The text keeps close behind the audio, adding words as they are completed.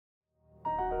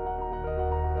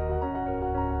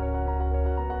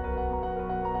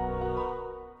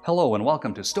Hello and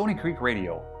welcome to Stony Creek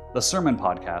Radio, the sermon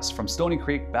podcast from Stony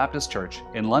Creek Baptist Church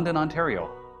in London, Ontario.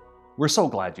 We're so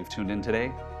glad you've tuned in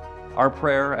today. Our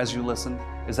prayer as you listen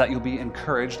is that you'll be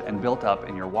encouraged and built up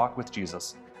in your walk with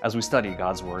Jesus as we study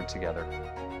God's Word together.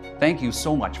 Thank you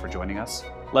so much for joining us.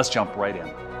 Let's jump right in.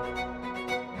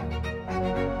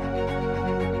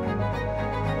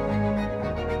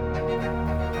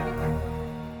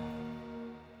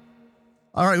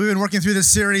 All right, we've been working through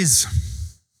this series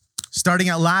starting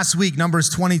at last week, Numbers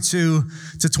 22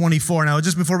 to 24. Now,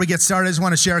 just before we get started, I just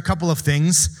want to share a couple of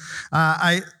things.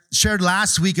 I shared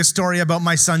last week a story about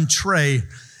my son, Trey,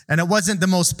 and it wasn't the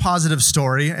most positive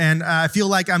story. And I feel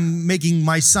like I'm making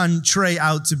my son, Trey,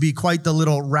 out to be quite the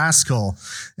little rascal.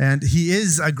 And he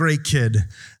is a great kid.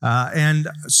 And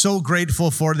so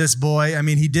grateful for this boy. I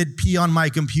mean, he did pee on my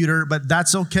computer, but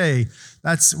that's okay.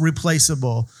 That's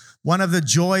replaceable. One of the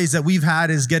joys that we've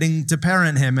had is getting to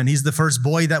parent him, and he's the first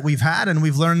boy that we've had, and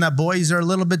we've learned that boys are a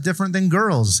little bit different than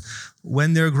girls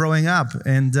when they're growing up,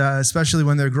 and especially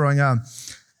when they're growing up.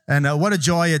 And what a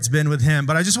joy it's been with him.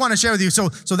 But I just want to share with you, so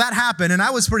that happened, and I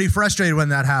was pretty frustrated when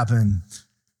that happened.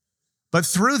 But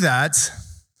through that,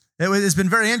 it's been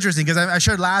very interesting because I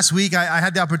shared last week, I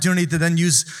had the opportunity to then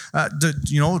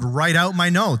write out my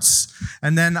notes.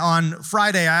 And then on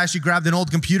Friday, I actually grabbed an old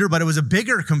computer, but it was a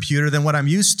bigger computer than what I'm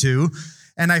used to.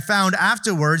 And I found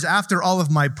afterwards, after all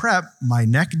of my prep, my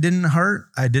neck didn't hurt.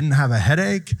 I didn't have a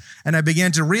headache. And I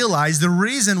began to realize the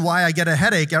reason why I get a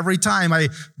headache every time I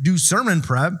do sermon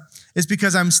prep is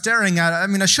because I'm staring at,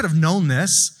 I should have known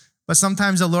this. But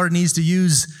sometimes the Lord needs to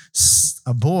use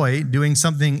a boy doing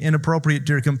something inappropriate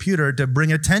to your computer to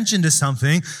bring attention to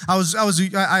something. I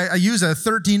use a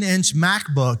 13-inch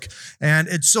MacBook, and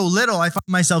it's so little, I found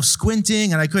myself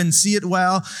squinting, and I couldn't see it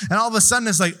well. And all of a sudden,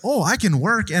 it's like, oh, I can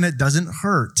work, and it doesn't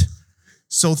hurt.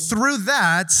 So through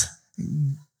that,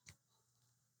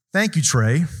 thank you,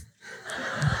 Trey.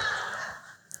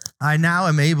 I now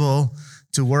am able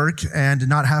to work and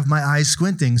not have my eyes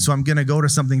squinting. So I'm going to go to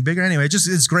something bigger. Anyway,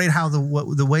 it's great how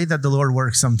the way that the Lord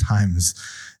works sometimes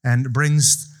and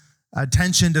brings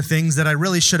attention to things that I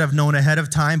really should have known ahead of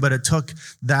time, but it took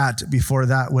that before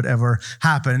that would ever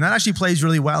happen. And that actually plays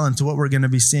really well into what we're going to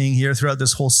be seeing here throughout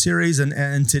this whole series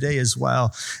and today as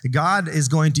well. God is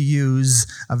going to use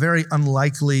a very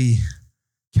unlikely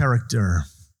character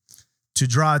to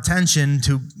draw attention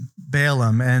to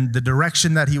Balaam and the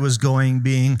direction that he was going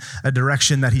being a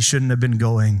direction that he shouldn't have been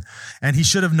going. And he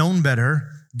should have known better.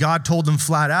 God told him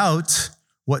flat out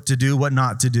what to do, what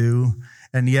not to do.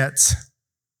 And yet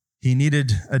he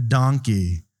needed a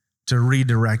donkey to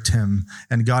redirect him.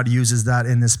 And God uses that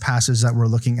in this passage that we're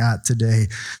looking at today.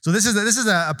 So this is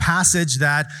a passage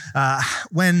that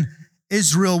when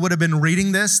Israel would have been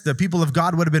reading this, the people of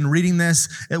God would have been reading this,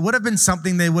 it would have been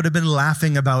something they would have been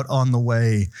laughing about on the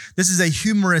way. This is a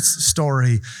humorous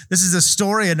story. This is a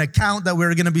story, an account that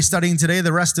we're going to be studying today,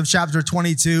 the rest of chapter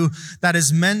 22, that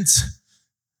is meant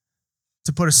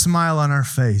to put a smile on our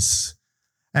face.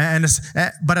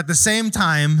 But at the same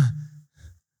time,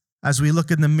 as we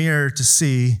look in the mirror to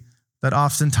see that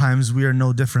oftentimes we are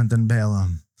no different than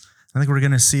Balaam. I think we're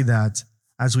going to see that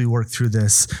as we work through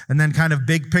this. And then kind of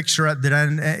big picture at the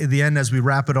end as we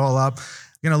wrap it all up.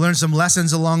 We're going to learn some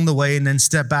lessons along the way and then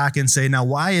step back and say, now,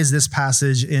 why is this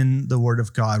passage in the Word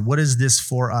of God? What is this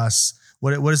for us?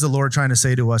 What is the Lord trying to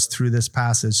say to us through this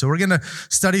passage? So we're going to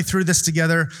study through this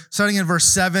together, starting in verse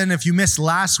 7. If you missed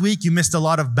last week, you missed a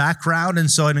lot of background.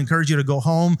 And so I'd encourage you to go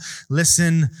home,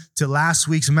 listen to last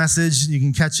week's message. You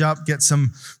can catch up, get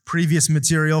some previous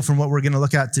material from what we're going to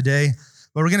look at today.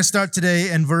 But we're going to start today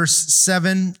in verse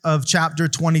 7 of chapter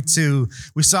 22.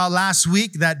 We saw last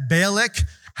week that Balak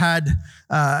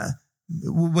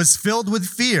was filled with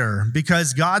fear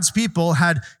because God's people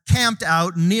had camped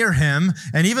out near him.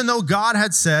 And even though God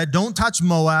had said, don't touch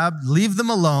Moab, leave them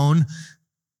alone,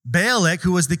 Balak,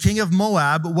 who was the king of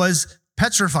Moab, was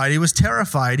petrified. He was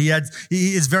terrified.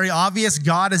 It's very obvious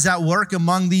God is at work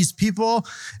among these people.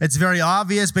 It's very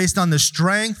obvious based on the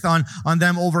strength, on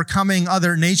them overcoming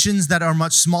other nations that are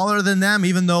much smaller than them,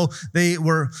 even though they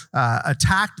were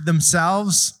attacked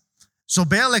themselves. So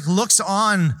Balak looks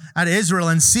on at Israel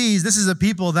and sees this is a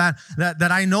people that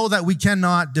I know that we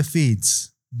cannot defeat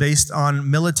based on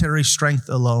military strength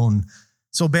alone.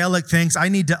 So Balak thinks, I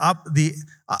need to up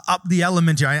the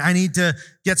element here. I need to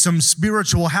get some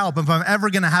spiritual help if I'm ever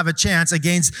going to have a chance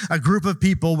against a group of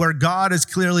people where God is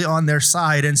clearly on their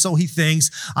side. And so he thinks,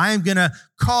 I am going to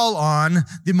call on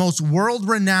the most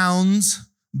world-renowned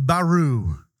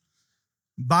Baru.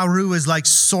 Baru is like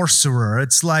sorcerer.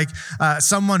 It's like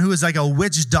someone who is like a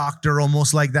witch doctor,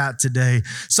 almost like that today.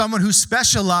 Someone who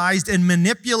specialized in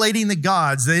manipulating the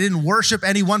gods. They didn't worship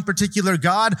any one particular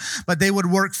god, but they would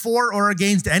work for or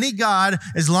against any god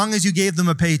as long as you gave them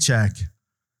a paycheck.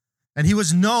 And he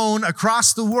was known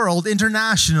across the world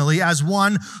internationally as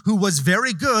one who was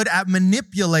very good at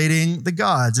manipulating the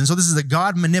gods. And so this is a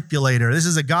god manipulator. This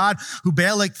is a god who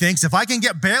Balak thinks, if I can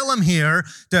get Balaam here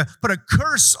to put a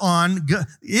curse on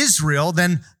Israel,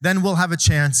 then we'll have a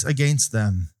chance against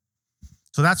them.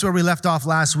 So that's where we left off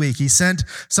last week. He sent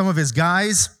some of his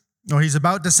guys, or he's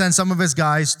about to send some of his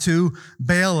guys to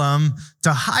Balaam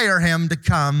to hire him to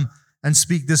come and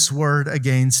speak this word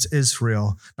against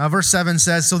Israel. Now, verse 7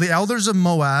 says, so the elders of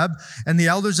Moab and the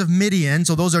elders of Midian,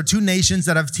 so those are two nations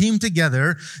that have teamed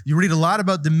together. You read a lot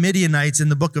about the Midianites in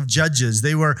the book of Judges.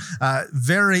 They were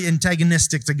very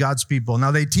antagonistic to God's people.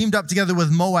 Now, they teamed up together with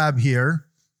Moab here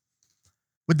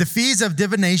with the fees of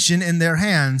divination in their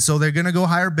hands. So they're going to go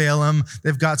hire Balaam.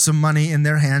 They've got some money in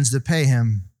their hands to pay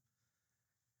him.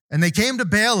 And they came to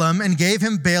Balaam and gave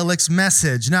him Balak's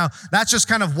message. Now, that's just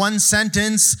kind of one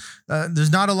sentence.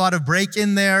 There's not a lot of break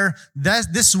in there.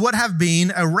 This would have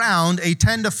been around a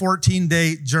 10 to 14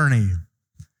 day journey.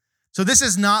 So this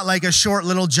is not like a short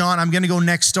little jaunt. I'm going to go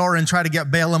next door and try to get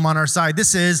Balaam on our side.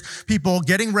 This is people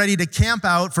getting ready to camp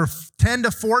out for 10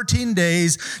 to 14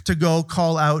 days to go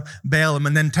call out Balaam,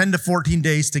 and then 10 to 14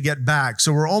 days to get back.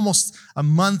 So we're almost a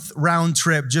month round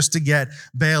trip just to get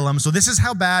Balaam. So this is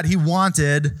how bad he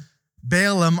wanted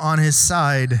Balaam on his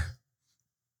side.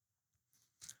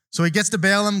 So he gets to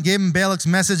Balaam, gave him Balak's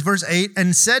message, verse 8,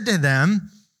 and said to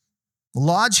them,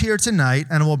 lodge here tonight,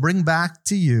 and I will bring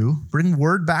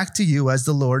word back to you as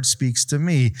the Lord speaks to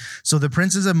me. So the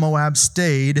princes of Moab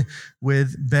stayed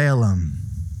with Balaam.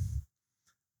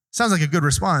 Sounds like a good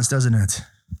response, doesn't it?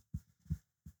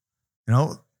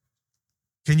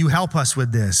 Can you help us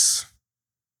with this?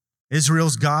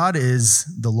 Israel's God is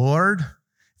the Lord.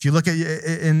 If you look at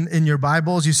in your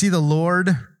Bibles, you see the Lord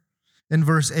in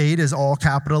verse 8 is all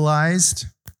capitalized.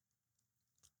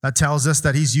 That tells us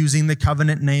that he's using the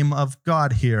covenant name of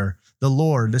God here, the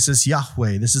Lord. This is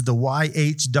Yahweh. This is the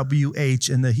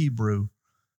YHWH in the Hebrew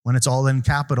when it's all in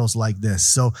capitals like this.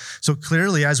 So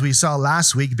clearly, as we saw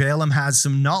last week, Balaam has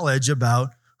some knowledge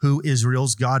about who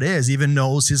Israel's God is, even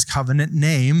knows his covenant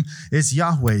name is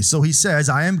Yahweh. So he says,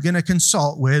 I am going to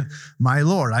consult with my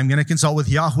Lord. I'm going to consult with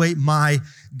Yahweh, my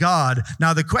God.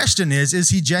 Now the question is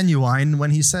he genuine when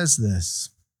he says this?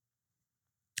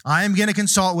 I am going to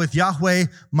consult with Yahweh,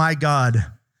 my God.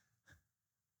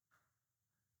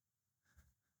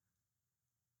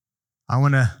 I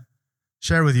want to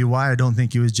share with you why I don't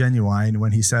think he was genuine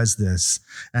when he says this.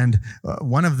 And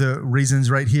one of the reasons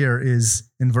right here is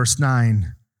in verse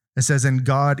 9. It says, and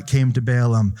God came to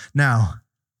Balaam. Now,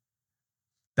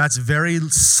 that's very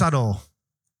subtle.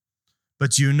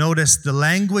 But you notice the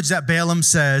language that Balaam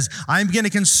says, I'm going to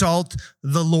consult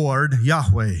the Lord,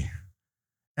 Yahweh.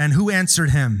 And who answered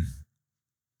him?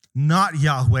 Not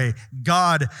Yahweh.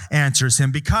 God answers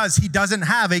him because he doesn't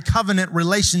have a covenant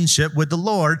relationship with the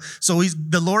Lord. So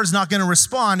the Lord's not going to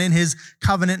respond in his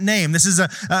covenant name. This is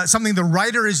something the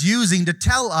writer is using to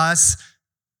tell us.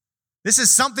 This is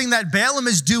something that Balaam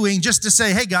is doing just to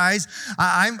say, hey guys,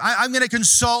 I'm going to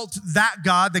consult that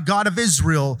God, the God of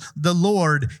Israel, the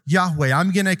Lord, Yahweh.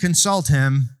 I'm going to consult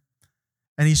him.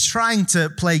 And he's trying to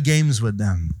play games with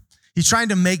them. He's trying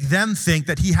to make them think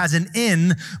that he has an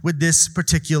in with this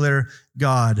particular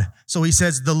God. So he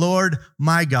says, the Lord,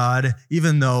 my God,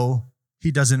 even though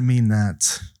he doesn't mean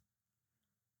that.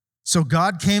 So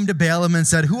God came to Balaam and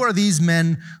said, who are these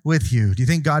men with you? Do you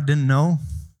think God didn't know?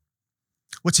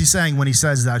 What's he saying when he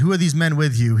says that? Who are these men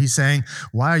with you? He's saying,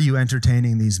 why are you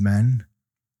entertaining these men?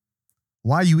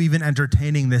 Why are you even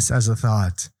entertaining this as a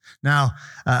thought? Now,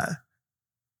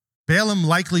 Balaam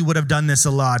likely would have done this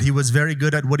a lot. He was very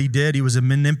good at what he did. He was a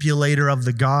manipulator of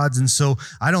the gods. And so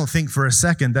I don't think for a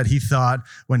second that he thought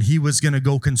when he was going to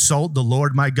go consult the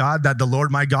Lord my God, that the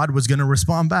Lord my God was going to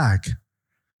respond back.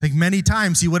 I think many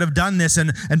times he would have done this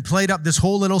and played up this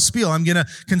whole little spiel. I'm going to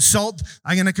consult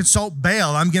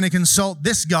Baal. I'm going to consult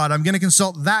this God. I'm going to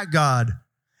consult that God.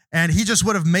 And he just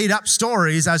would have made up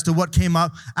stories as to what came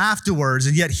up afterwards.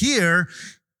 And yet here,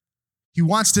 he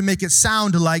wants to make it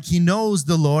sound like he knows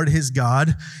the Lord, his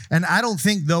God. And I don't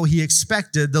think, though, he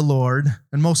expected the Lord,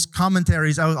 and most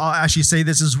commentaries, I'll actually say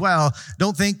this as well,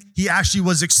 don't think he actually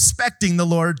was expecting the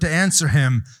Lord to answer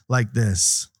him like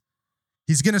this.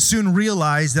 He's going to soon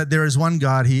realize that there is one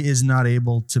God he is not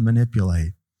able to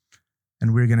manipulate.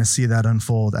 And we're going to see that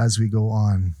unfold as we go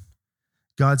on.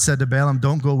 God said to Balaam,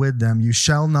 don't go with them. You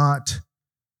shall not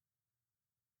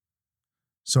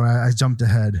So I jumped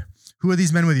ahead. Who are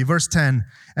these men with you? Verse 10,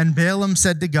 and Balaam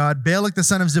said to God, Balak the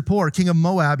son of Zippor, king of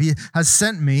Moab, he has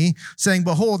sent me, saying,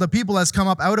 behold, the people has come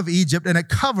up out of Egypt, and it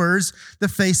covers the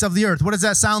face of the earth. What does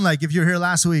that sound like if you're here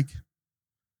last week?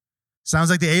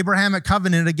 Sounds like the Abrahamic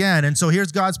covenant again. And so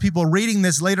here's God's people reading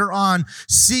this later on,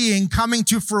 seeing, coming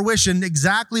to fruition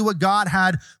exactly what God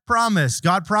had promised.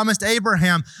 God promised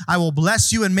Abraham, I will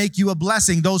bless you and make you a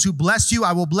blessing. Those who bless you,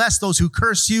 I will bless. Those who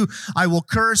curse you, I will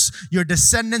curse. Your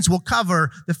descendants will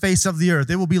cover the face of the earth.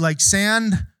 They will be like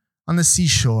sand on the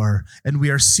seashore. And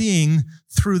we are seeing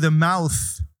through the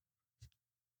mouth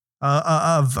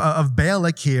of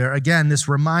Balak here, again, this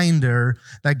reminder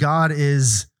that God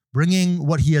is bringing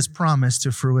what he has promised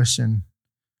to fruition.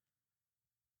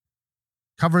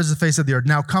 Covers the face of the earth.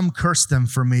 Now come curse them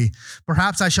for me.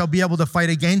 Perhaps I shall be able to fight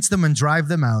against them and drive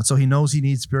them out. So he knows he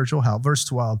needs spiritual help. Verse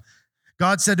 12.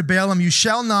 God said to Balaam, you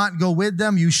shall not go with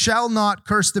them. You shall not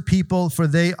curse the people, for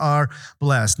they are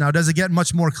blessed. Now, does it get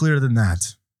much more clear than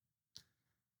that?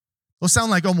 Those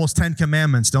sound like almost 10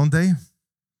 commandments, don't they?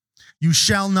 You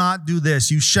shall not do this.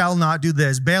 You shall not do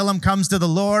this. Balaam comes to the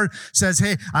Lord, says,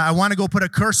 hey, I want to go put a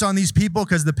curse on these people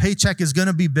because the paycheck is going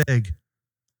to be big.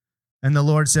 And the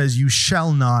Lord says, you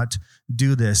shall not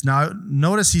do this. Now,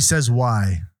 notice he says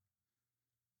why.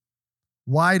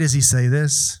 Why does he say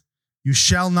this? You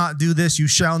shall not do this. You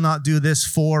shall not do this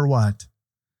for what?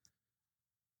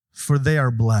 For they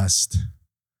are blessed.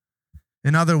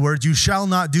 In other words, you shall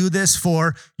not do this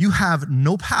for you have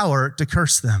no power to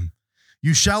curse them.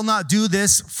 You shall not do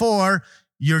this for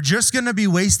you're just going to be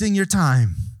wasting your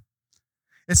time.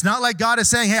 It's not like God is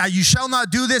saying, hey, you shall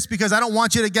not do this because I don't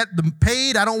want you to get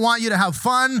paid. I don't want you to have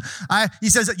fun. He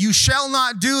says that you shall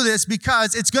not do this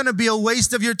because it's going to be a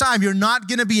waste of your time. You're not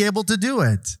going to be able to do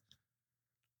it.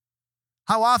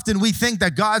 How often we think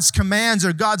that God's commands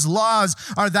or God's laws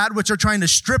are that which are trying to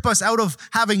strip us out of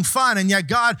having fun. And yet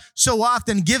God so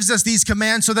often gives us these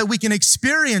commands so that we can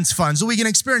experience fun, so we can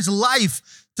experience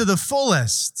life to the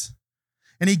fullest.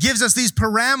 And he gives us these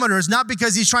parameters, not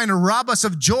because he's trying to rob us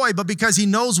of joy, but because he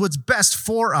knows what's best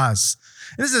for us.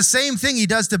 And this is the same thing he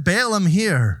does to Balaam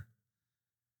here.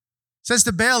 Says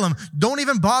to Balaam, don't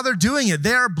even bother doing it.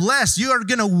 They are blessed. You are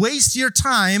going to waste your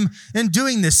time in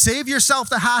doing this. Save yourself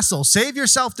the hassle. Save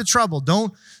yourself the trouble.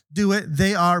 Don't do it.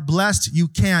 They are blessed. You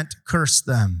can't curse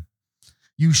them.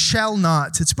 You shall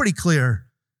not. It's pretty clear.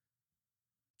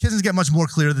 It doesn't get much more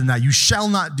clear than that. You shall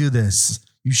not do this.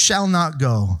 You shall not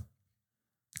go.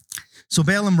 So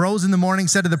Balaam rose in the morning,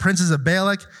 said to the princes of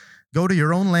Balak, go to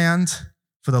your own land,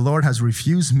 for the Lord has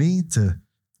refused me to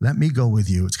let me go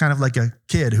with you. It's kind of like a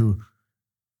kid who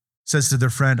says to their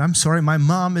friend, I'm sorry, my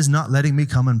mom is not letting me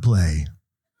come and play.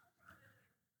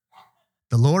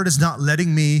 The Lord is not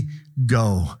letting me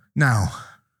go. Now,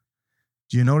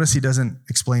 do you notice he doesn't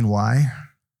explain why?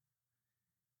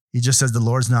 He just says, the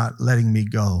Lord's not letting me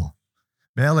go.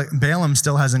 Balaam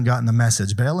still hasn't gotten the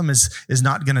message. Balaam is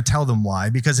not going to tell them why,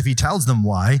 because if he tells them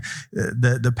why,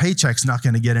 the paycheck's not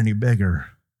going to get any bigger.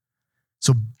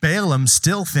 So Balaam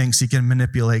still thinks he can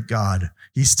manipulate God.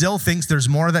 He still thinks there's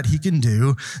more that he can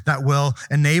do that will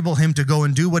enable him to go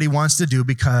and do what he wants to do,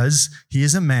 because he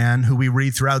is a man who we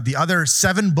read throughout the other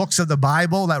 7 books of the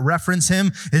Bible that reference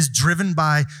him is driven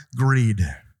by greed.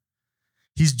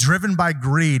 He's driven by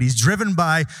greed. He's driven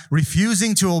by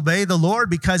refusing to obey the Lord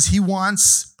because he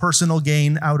wants personal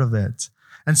gain out of it.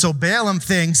 And so Balaam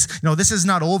thinks, this is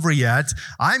not over yet.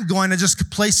 I'm going to just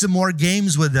play some more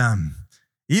games with them.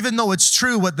 Even though it's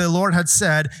true what the Lord had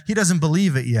said, he doesn't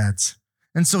believe it yet.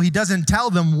 And so he doesn't tell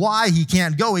them why he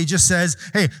can't go. He just says,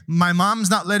 hey, my mom's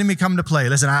not letting me come to play.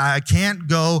 Listen, I can't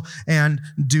go and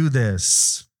do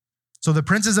this. So the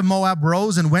princes of Moab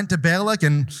rose and went to Balak,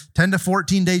 and 10 to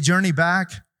 14 day journey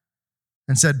back,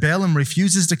 and said, Balaam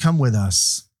refuses to come with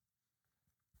us.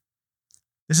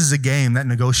 This is a game that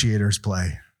negotiators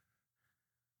play.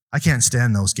 I can't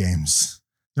stand those games.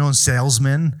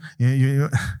 Salesmen,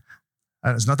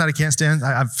 it's not that I can't stand.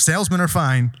 Salesmen are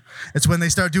fine. It's when they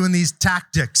start doing these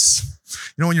tactics.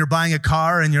 When you're buying a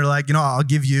car and you're like, I'll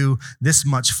give you this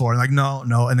much for it. Like, no.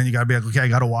 And then you got to be like, okay, I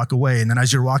got to walk away. And then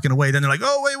as you're walking away, then they're like,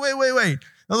 oh, wait.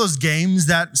 Those games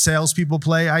that salespeople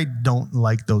play, I don't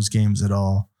like those games at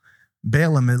all.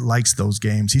 Balaam likes those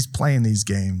games. He's playing these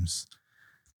games.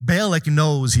 Balak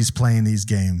knows he's playing these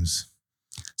games.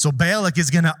 So Balak is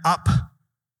going to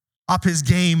up his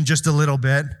game just a little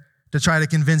bit to try to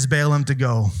convince Balaam to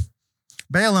go.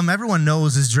 Balaam, everyone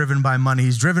knows, is driven by money.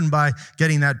 He's driven by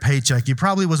getting that paycheck. He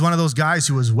probably was one of those guys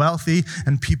who was wealthy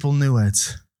and people knew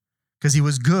it because he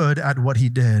was good at what he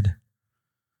did.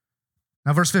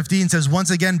 Now, verse 15 says,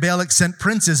 once again, Balak sent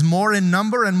princes more in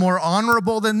number and more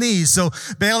honorable than these. So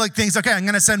Balak thinks, okay, I'm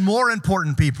going to send more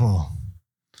important people.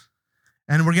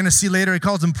 And we're going to see later, he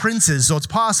calls them princes. So it's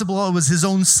possible it was his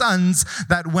own sons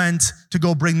that went to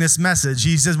go bring this message.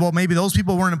 He says, well, maybe those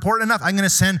people weren't important enough. I'm going to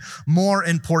send more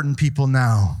important people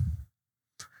now.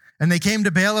 And they came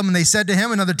to Balaam and they said to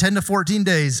him, another 10 to 14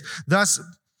 days, thus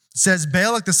says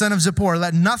Balak the son of Zippor,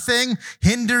 let nothing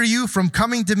hinder you from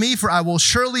coming to me, for I will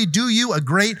surely do you a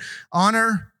great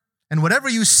honor. And whatever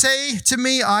you say to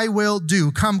me, I will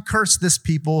do. Come curse this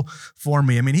people for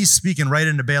me. I mean, he's speaking right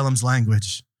into Balaam's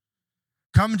language.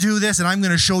 Come do this and I'm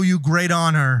going to show you great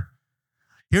honor.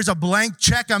 Here's a blank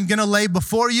check I'm going to lay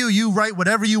before you. You write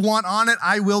whatever you want on it.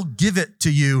 I will give it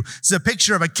to you. It's a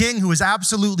picture of a king who is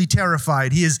absolutely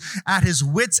terrified. He is at his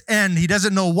wit's end. He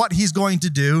doesn't know what he's going to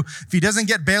do. If he doesn't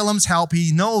get Balaam's help,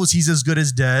 he knows he's as good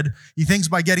as dead. He thinks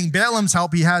by getting Balaam's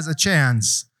help, he has a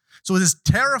chance. So this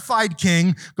terrified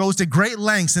king goes to great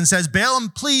lengths and says,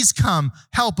 Balaam, please come,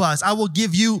 help us. I will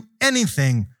give you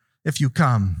anything if you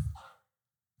come.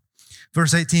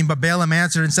 Verse 18, but Balaam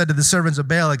answered and said to the servants of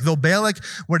Balak, though Balak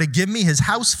were to give me his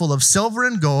house full of silver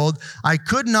and gold, I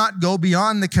could not go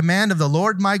beyond the command of the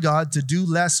Lord my God to do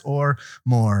less or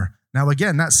more. Now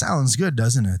again, that sounds good,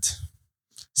 doesn't it?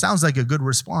 Sounds like a good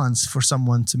response for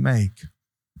someone to make.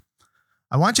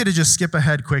 I want you to just skip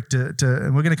ahead quick to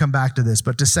and we're going to come back to this,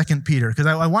 but to 2 Peter, because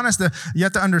I want us to, you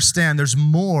have to understand there's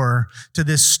more to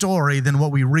this story than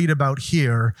what we read about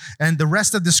here, and the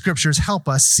rest of the scriptures help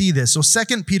us see this. So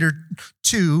 2 Peter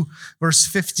 2, verse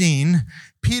 15,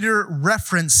 Peter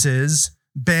references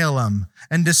Balaam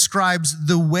and describes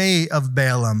the way of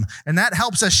Balaam, and that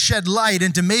helps us shed light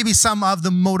into maybe some of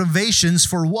the motivations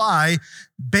for why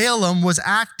Balaam was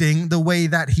acting the way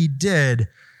that he did.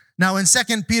 Now in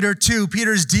 2 Peter 2,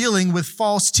 Peter's dealing with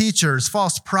false teachers,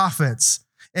 false prophets,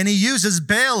 and he uses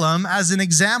Balaam as an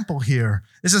example here.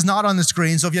 This is not on the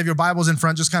screen, so if you have your Bibles in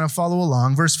front, just kind of follow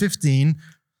along. Verse 15,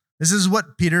 this is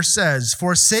what Peter says,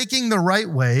 forsaking the right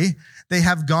way, they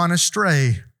have gone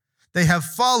astray. They have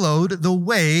followed the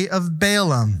way of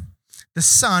Balaam, the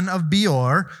son of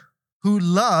Beor, who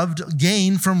loved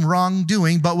gain from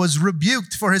wrongdoing, but was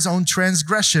rebuked for his own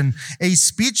transgression. A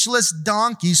speechless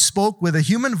donkey spoke with a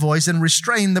human voice and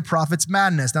restrained the prophet's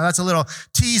madness. Now that's a little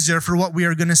teaser for what we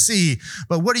are going to see.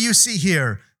 But what do you see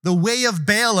here? The way of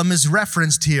Balaam is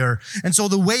referenced here. And so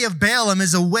the way of Balaam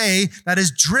is a way that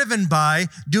is driven by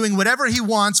doing whatever he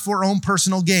wants for own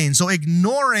personal gain. So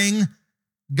ignoring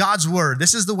God's word.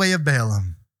 This is the way of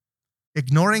Balaam.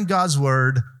 Ignoring God's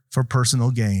word for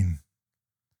personal gain.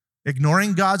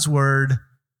 Ignoring God's word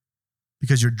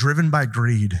because you're driven by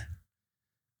greed,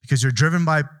 because you're driven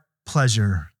by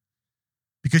pleasure,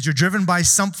 because you're driven by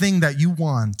something that you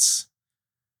want.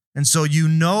 And so you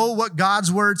know what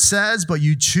God's word says, but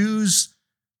you choose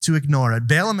to ignore it.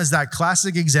 Balaam is that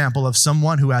classic example of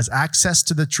someone who has access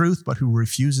to the truth, but who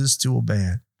refuses to obey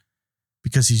it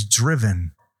because he's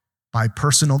driven by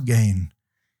personal gain.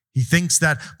 He thinks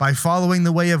that by following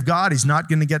the way of God, he's not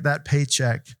going to get that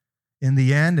paycheck in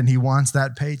the end, and he wants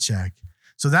that paycheck.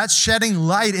 So that's shedding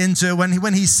light into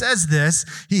when he says this,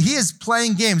 he is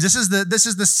playing games. This is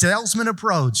the salesman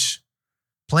approach.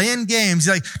 Playing games.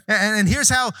 Like, and here's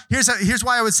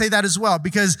why I would say that as well,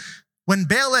 because when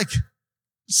Balak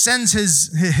sends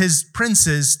his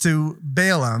princes to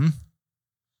Balaam,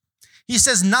 he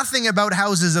says nothing about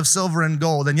houses of silver and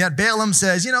gold, and yet Balaam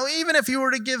says, even if you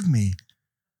were to give me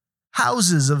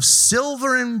houses of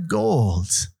silver and gold,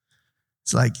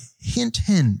 it's like, hint,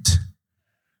 hint.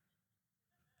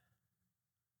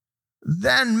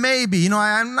 Then maybe,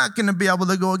 I'm not going to be able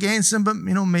to go against him, but,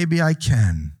 maybe I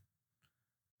can.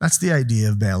 That's the idea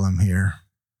of Balaam here.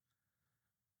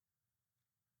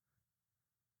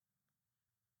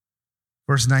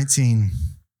 Verse 19.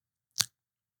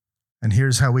 And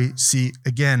here's how we see,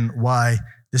 again, why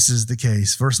this is the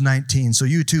case. Verse 19. So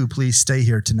you too, please stay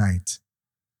here tonight.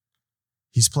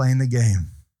 He's playing the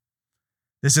game.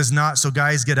 This is not, so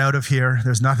guys, get out of here.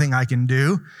 There's nothing I can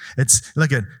do.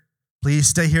 Please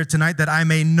stay here tonight that I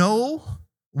may know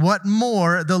what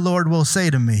more the Lord will say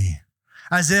to me.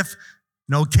 As if,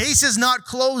 no, case is not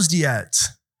closed yet.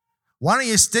 Why don't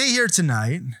you stay here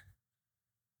tonight?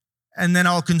 And then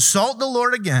I'll consult the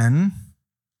Lord again,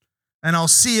 and I'll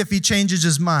see if he changes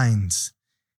his mind.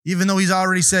 Even though he's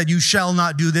already said, you shall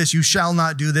not do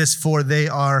this, for they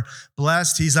are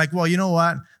blessed. He's like, well, you know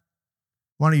what?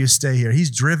 Why don't you stay here? He's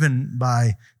driven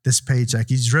by this paycheck.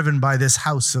 He's driven by this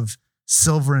house of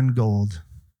silver and gold.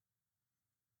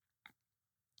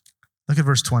 Look at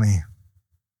verse 20.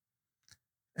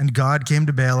 And God came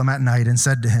to Balaam at night and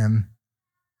said to him,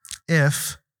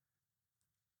 if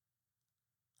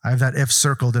I have that if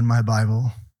circled in my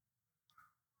Bible.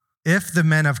 If the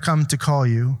men have come to call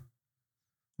you,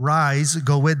 rise,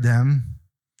 go with them,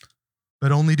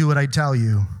 but only do what I tell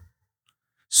you.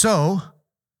 So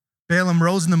Balaam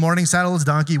rose in the morning, saddled his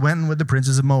donkey, went with the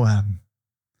princes of Moab.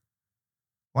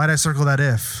 Why did I circle that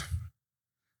if?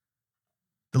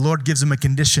 The Lord gives him a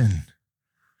condition.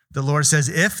 The Lord says,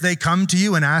 if they come to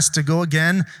you and ask to go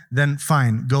again, then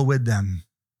fine, go with them.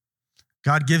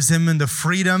 God gives him the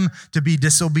freedom to be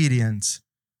disobedient,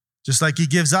 just like he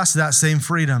gives us that same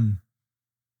freedom.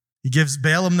 He gives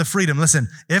Balaam the freedom. Listen,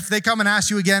 if they come and ask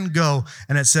you again, go.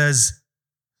 And it says,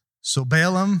 so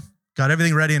Balaam got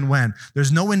everything ready and went.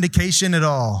 There's no indication at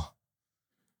all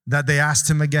that they asked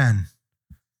him again.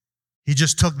 He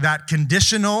just took that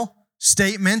conditional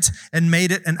statement and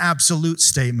made it an absolute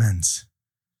statement.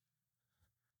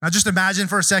 Now just imagine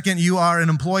for a second, you are an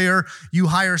employer, you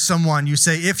hire someone, you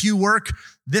say, if you work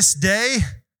this day,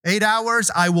 8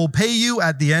 hours, I will pay you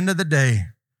at the end of the day.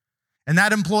 And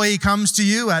that employee comes to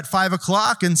you at 5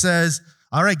 o'clock and says,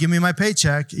 all right, give me my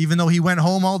paycheck. Even though he went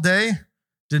home all day,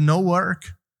 did no work.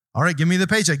 All right, give me the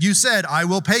paycheck. You said, I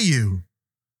will pay you.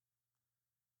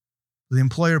 The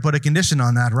employer put a condition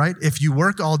on that, right? If you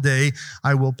work all day,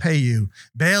 I will pay you.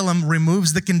 Balaam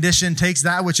removes the condition, takes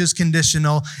that which is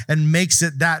conditional, and makes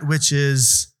it that which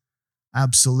is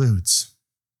absolute.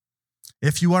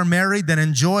 If you are married, then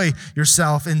enjoy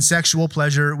yourself in sexual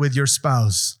pleasure with your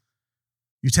spouse.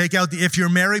 You take out the if you're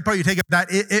married part, you take out that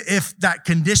if that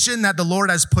condition that the Lord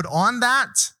has put on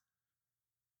that.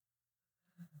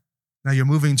 Now you're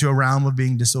moving to a realm of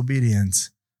being disobedient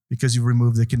because you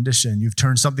removed the condition. You've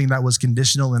turned something that was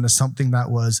conditional into something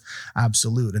that was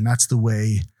absolute. And that's the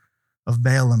way of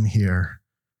Balaam here.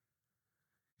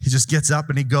 He just gets up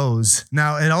and he goes.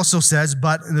 Now it also says,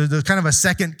 but there's kind of a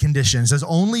second condition. It says,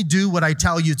 only do what I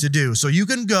tell you to do. So you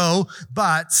can go,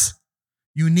 but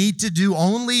you need to do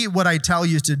only what I tell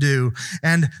you to do.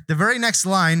 And the very next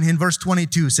line in verse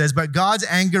 22 says, but God's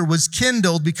anger was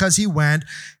kindled because he went,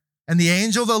 and the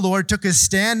angel of the Lord took his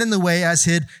stand in the way as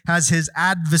his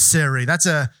adversary. That's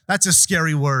a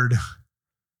scary word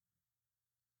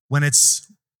when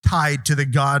it's tied to the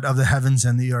God of the heavens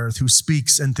and the earth who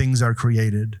speaks and things are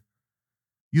created.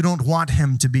 You don't want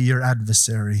him to be your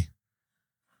adversary.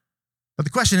 But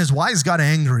the question is, why is God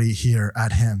angry here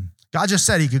at him? God just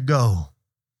said he could go.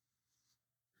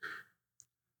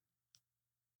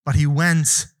 But he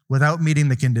went without meeting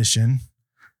the condition.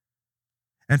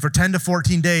 And for 10 to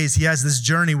 14 days, he has this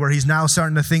journey where he's now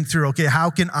starting to think through, okay, how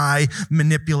can I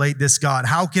manipulate this God?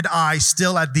 How could I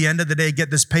still at the end of the day get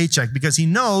this paycheck? Because he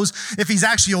knows if he's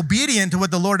actually obedient to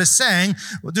what the Lord is saying,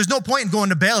 well, there's no point in going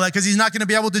to Balak because he's not going to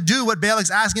be able to do what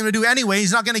Balak's asking him to do anyway.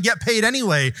 He's not going to get paid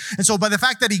anyway. And so by the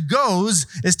fact that he goes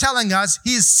is telling us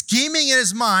he's scheming in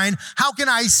his mind, how can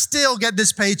I still get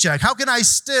this paycheck? How can I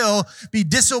still be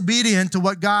disobedient to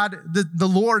what God, the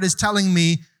Lord is telling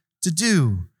me to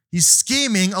do? He's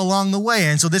scheming along the way.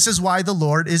 And so this is why the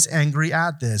Lord is angry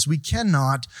at this. We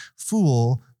cannot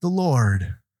fool the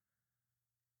Lord.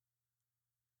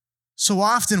 So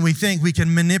often we think we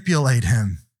can manipulate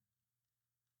him.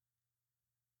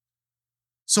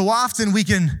 So often we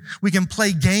can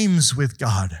play games with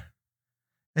God.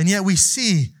 And yet we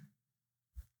see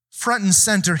front and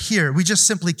center here, we just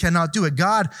simply cannot do it.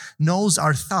 God knows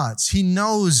our thoughts. He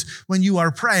knows when you are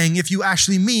praying if you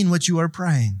actually mean what you are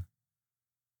praying.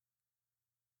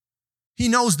 He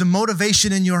knows the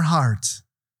motivation in your heart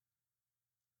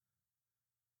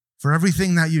for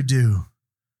everything that you do.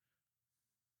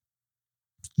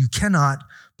 You cannot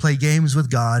play games with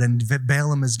God, and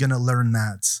Balaam is going to learn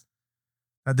that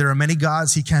there are many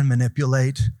gods he can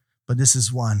manipulate, but this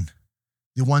is one.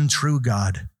 The one true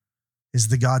God is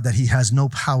the God that he has no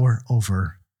power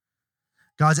over.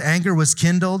 God's anger was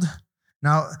kindled.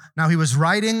 Now he was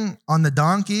riding on the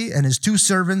donkey, and his 2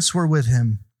 servants were with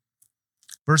him.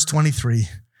 Verse 23,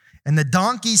 and the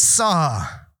donkey saw,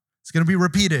 it's going to be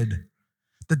repeated.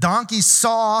 The donkey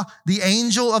saw the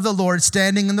angel of the Lord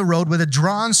standing in the road with a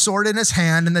drawn sword in his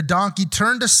hand, and the donkey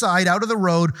turned aside out of the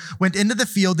road, went into the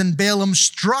field, and Balaam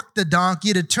struck the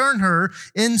donkey to turn her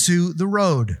into the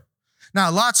road.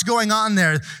 Now, lots going on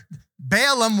there.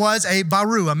 Balaam was a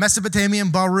Baru, a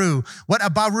Mesopotamian Baru. What a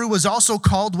Baru was also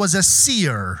called was a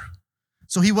seer.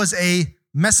 So he was a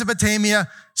Mesopotamia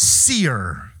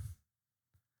seer.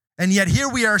 And yet here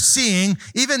we are seeing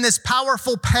even this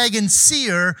powerful pagan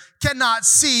seer cannot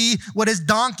see what his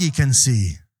donkey can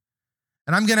see.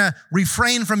 And I'm going to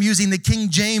refrain from using the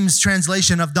King James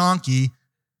translation of donkey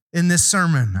in this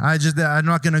sermon. I'm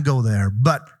not going to go there.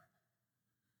 But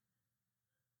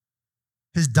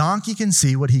his donkey can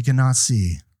see what he cannot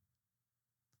see.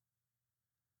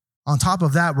 On top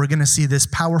of that, we're going to see this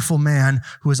powerful man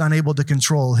who is unable to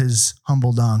control his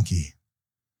humble donkey.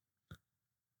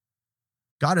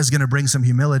 God is going to bring some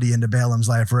humility into Balaam's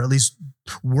life, or at least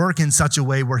work in such a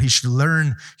way where he should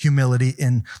learn humility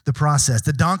in the process.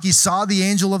 The donkey saw the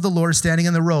angel of the Lord standing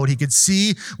in the road. He could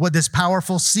see what this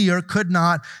powerful seer could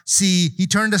not see. He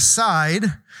turned aside,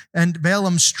 and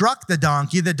Balaam struck the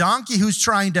donkey. The donkey who's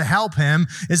trying to help him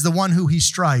is the one who he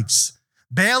strikes.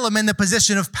 Balaam, in the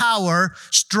position of power,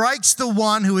 strikes the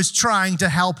one who is trying to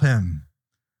help him.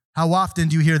 How often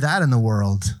do you hear that in the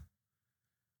world?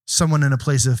 Someone in a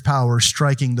place of power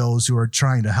striking those who are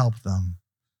trying to help them,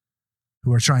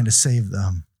 who are trying to save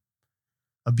them,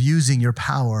 abusing your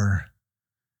power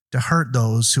to hurt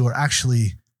those who are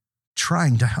actually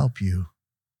trying to help you.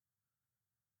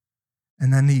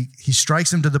 And then he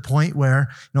strikes him to the point where,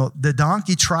 the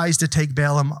donkey tries to take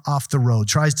Balaam off the road,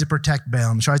 tries to protect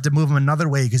Balaam, tries to move him another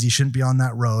way because he shouldn't be on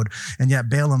that road. And yet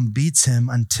Balaam beats him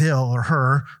or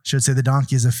her, should say the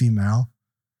donkey is a female,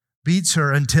 beats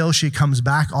her until she comes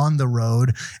back on the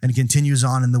road and continues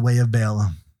on in the way of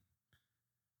Balaam.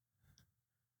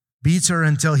 Beats her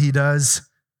until she does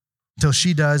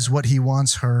what he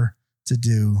wants her to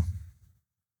do.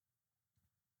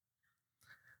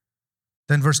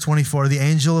 Then verse 24, the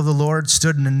angel of the Lord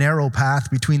stood in a narrow path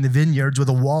between the vineyards with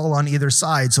a wall on either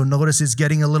side. So notice it's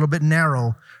getting a little bit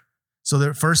narrow.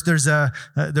 So first there's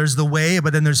the way,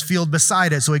 but then there's field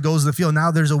beside it. So he goes to the field.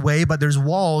 Now there's a way, but there's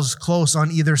walls close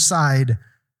on either side.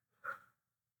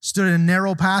 Stood in a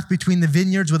narrow path between the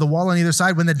vineyards with a wall on either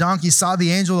side. When the donkey saw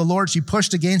the angel of the Lord, she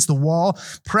pushed against the wall,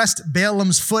 pressed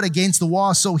Balaam's foot against the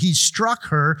wall, so he struck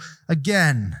her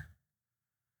again.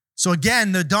 So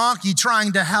again, the donkey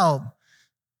trying to help.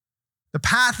 The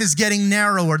path is getting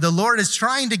narrower. The Lord is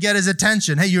trying to get his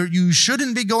attention. Hey, you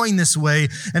shouldn't be going this way.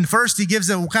 And first he gives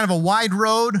a kind of a wide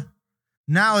road.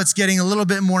 Now it's getting a little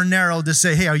bit more narrow to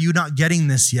say, hey, are you not getting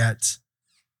this yet?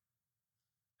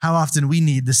 How often we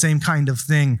need the same kind of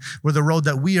thing where the road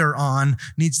that we are on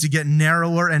needs to get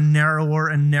narrower and narrower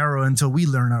and narrower until we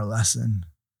learn our lesson.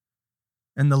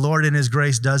 And the Lord in his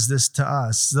grace does this to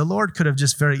us. The Lord could have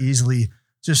just very easily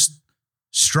just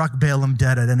struck Balaam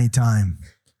dead at any time,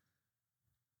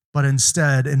 but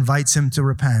instead invites him to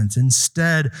repent,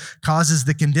 instead causes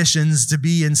the conditions to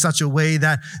be in such a way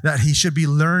that he should be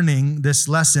learning this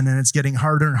lesson, and it's getting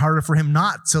harder and harder for him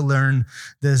not to learn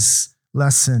this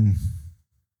lesson.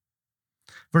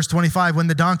 Verse 25, when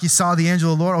the donkey saw the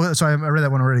angel of the Lord, I read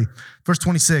that one already. Verse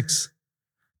 26,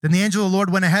 then the angel of the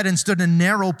Lord went ahead and stood in a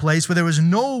narrow place where there was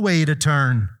no way to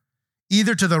turn,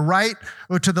 either to the right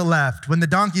or to the left. When the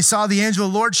donkey saw the angel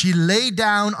of the Lord, she lay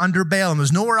down under Balaam.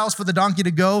 There's nowhere else for the donkey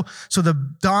to go, so the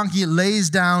donkey lays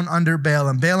down under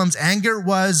Balaam. Balaam's anger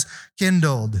was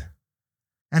kindled,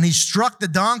 and he struck the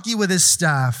donkey with his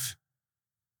staff.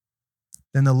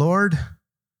 Then the Lord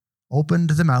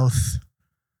opened the mouth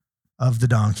of the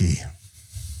donkey.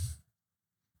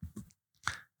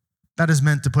 That is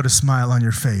meant to put a smile on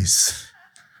your face.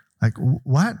 Like,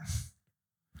 what?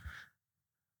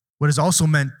 What is also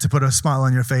meant to put a smile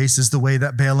on your face is the way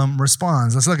that Balaam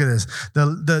responds. Let's look at this.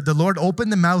 The Lord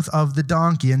opened the mouth of the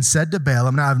donkey and said to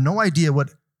Balaam, now I have no idea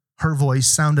what her voice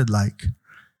sounded like.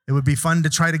 It would be fun to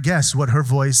try to guess what her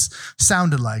voice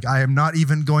sounded like. I am not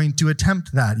even going to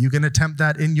attempt that. You can attempt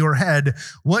that in your head.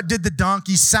 What did the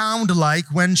donkey sound like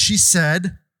when she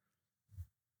said,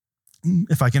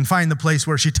 if I can find the place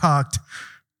where she talked,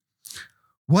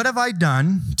 what have I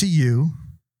done to you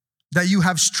that you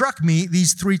have struck me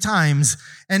these 3 times?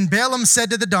 And Balaam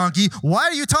said to the donkey, why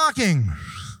are you talking?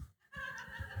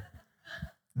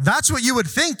 That's what you would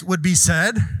think would be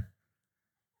said.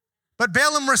 But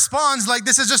Balaam responds like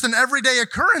this is just an everyday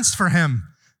occurrence for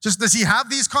him. Just does he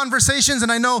have these conversations?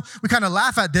 And I know we kind of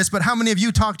laugh at this, but how many of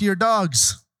you talk to your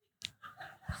dogs?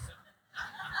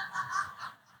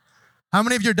 How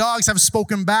many of your dogs have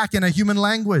spoken back in a human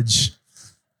language?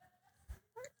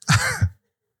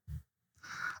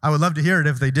 I would love to hear it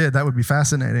if they did. That would be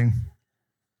fascinating.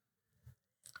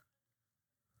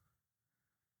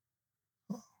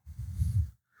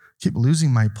 Keep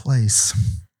losing my place.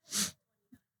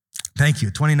 Thank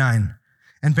you. 29.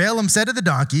 And Balaam said to the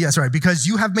donkey, that's right, because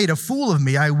you have made a fool of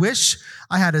me, I wish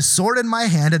I had a sword in my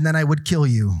hand and then I would kill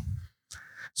you.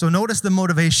 So notice the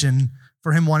motivation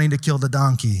for him wanting to kill the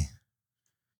donkey.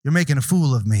 You're making a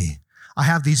fool of me. I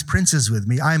have these princes with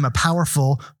me. I am a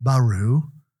powerful Baru.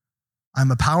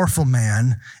 I'm a powerful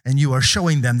man, and you are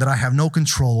showing them that I have no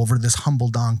control over this humble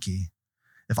donkey.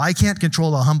 If I can't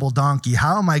control a humble donkey,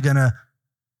 how am I going to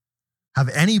have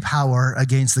any power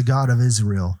against the God of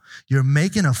Israel? You're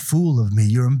making a fool of me.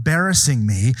 You're embarrassing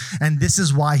me. And this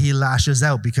is why he lashes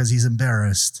out, because he's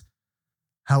embarrassed.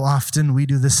 how often we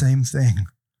do the same thing.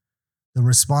 The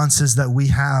responses that we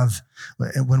have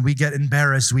when we get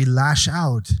embarrassed, we lash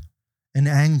out in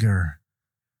anger.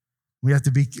 We have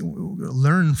to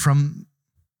learn from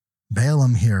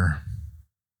Balaam here.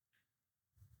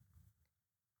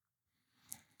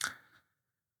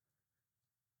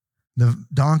 The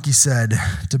donkey said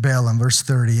to Balaam, verse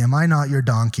 30, "Am I not your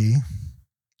donkey,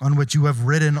 on which you have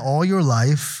ridden all your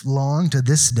life long to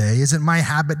this day? Is it my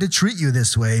habit to treat you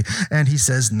this way?" And he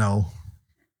says, "No."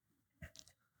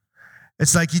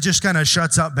 It's like he just kind of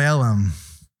shuts up Balaam.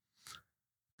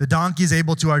 The donkey is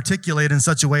able to articulate in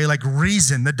such a way, like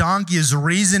reason. The donkey is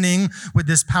reasoning with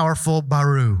this powerful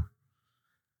Baru.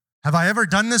 Have I ever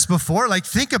done this before? Like,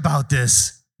 think about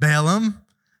this, Balaam.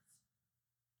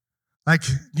 Like,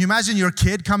 can you imagine your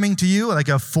kid coming to you, like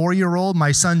a 4-year-old,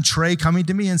 my son Trey coming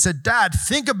to me and said, "Dad,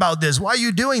 think about this. Why are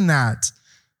you doing that?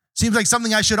 Seems like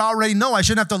something I should already know. I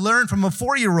shouldn't have to learn from a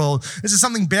 4-year-old. This is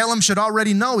something Balaam should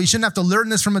already know. He shouldn't have to learn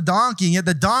this from a donkey." And yet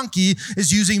the donkey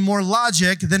is using more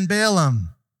logic than Balaam.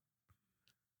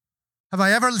 Have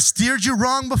I ever steered you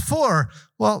wrong before?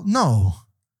 Well, no.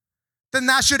 Then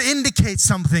that should indicate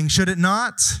something, should it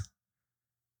not?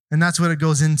 And that's what it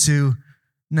goes into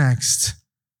next.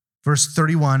 Verse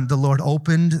 31, the Lord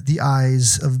opened the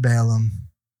eyes of Balaam,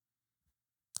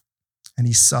 and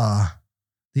he saw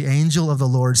the angel of the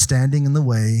Lord standing in the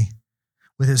way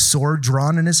with his sword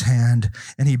drawn in his hand,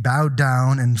 and he bowed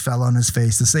down and fell on his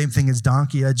face. The same thing his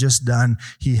donkey had just done,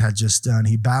 he had just done.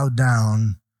 He bowed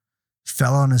down,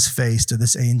 fell on his face to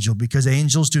this angel, because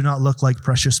angels do not look like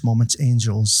Precious Moments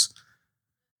angels.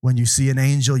 When you see an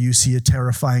angel, you see a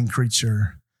terrifying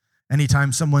creature.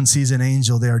 Anytime someone sees an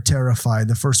angel, they are terrified.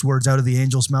 The first words out of the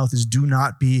angel's mouth is, "Do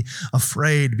not be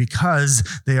afraid," because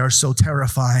they are so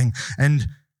terrifying. And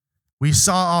we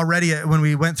saw already when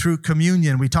we went through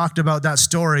communion, we talked about that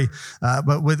story,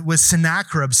 but with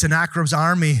Sennacherib. Sennacherib's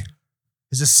army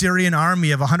is a Syrian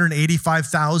army of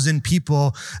 185,000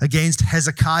 people against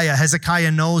Hezekiah.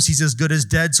 Hezekiah knows he's as good as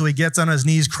dead, so he gets on his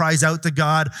knees, cries out to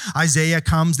God. Isaiah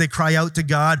comes, they cry out to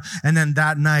God. And then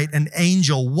that night,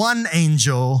 one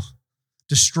angel,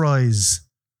 destroys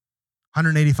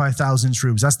 185,000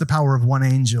 troops. That's the power of one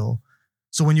angel.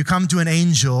 So when you come to an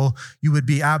angel, you would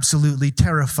be absolutely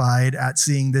terrified at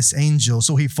seeing this angel.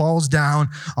 So he falls down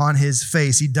on his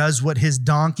face. He does what his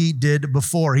donkey did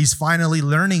before. He's finally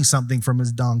learning something from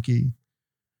his donkey.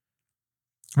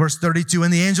 Verse 32,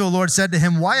 and the angel of the Lord said to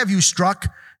him, "Why have you struck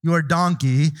your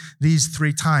donkey these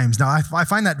 3 times?" Now, I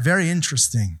find that very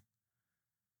interesting.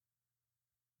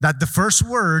 That the first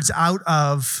words out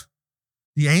of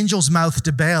the angel's mouth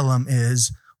to Balaam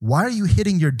is, "Why are you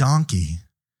hitting your donkey?"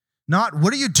 Not,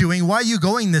 "What are you doing? Why are you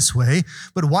going this way?"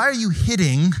 But, "Why are you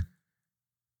hitting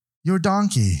your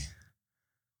donkey?"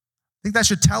 I think that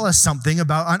should tell us something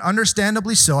about,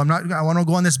 understandably so. I want to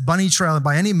go on this bunny trail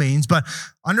by any means, but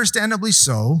understandably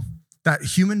so, that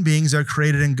human beings are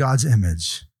created in God's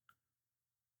image.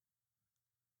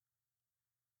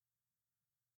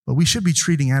 But we should be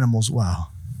treating animals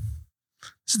well.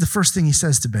 This is the first thing he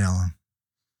says to Balaam.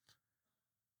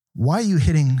 "Why are you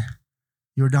hitting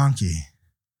your donkey?"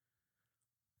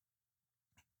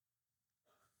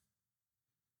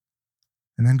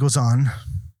 And then goes on.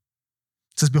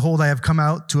 It says, "Behold, I have come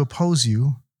out to oppose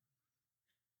you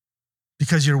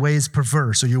because your way is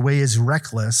perverse," or your way is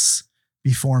reckless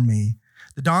before me.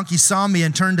 "The donkey saw me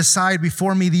and turned aside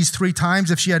before me these 3 times.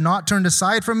 If she had not turned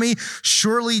aside from me,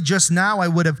 surely just now I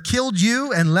would have killed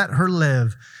you and let her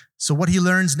live." So what he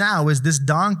learns now is this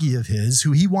donkey of his,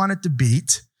 who he wanted to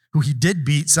beat, who he did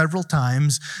beat several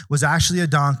times, was actually a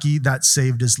donkey that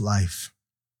saved his life.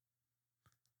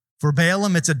 For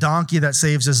Balaam, it's a donkey that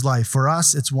saves his life. For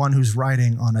us, it's one who's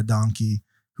riding on a donkey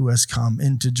who has come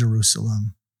into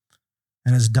Jerusalem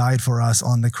and has died for us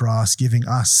on the cross, giving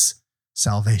us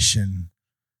salvation.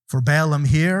 For Balaam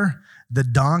here, the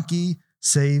donkey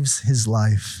saves his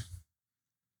life.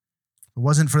 If it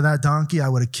wasn't for that donkey, I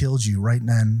would have killed you right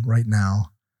then, right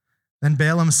now. Then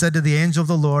Balaam said to the angel of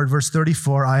the Lord, verse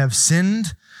 34, "I have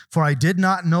sinned, for I did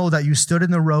not know that you stood in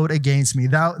the road against me.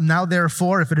 Now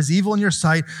therefore, if it is evil in your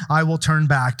sight, I will turn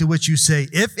back." To which you say,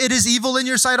 "If it is evil in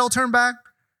your sight, I'll turn back?"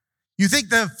 You think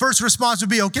the first response would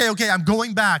be, okay, I'm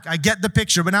going back. I get the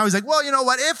picture. But now he's like, well, you know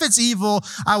what? If it's evil,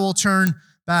 I will turn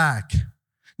back.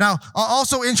 Now,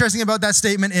 also interesting about that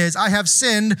statement is, "I have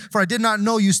sinned, for I did not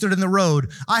know you stood in the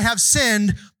road." I have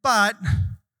sinned, but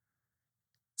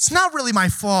it's not really my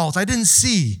fault. I didn't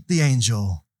see the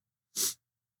angel.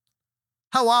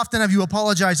 How often have you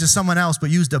apologized to someone else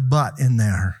but used a "but" in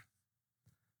there?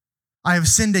 "I have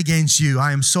sinned against you.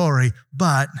 I am sorry,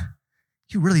 but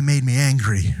you really made me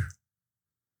angry.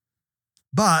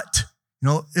 But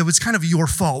It was kind of your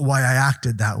fault why I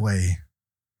acted that way.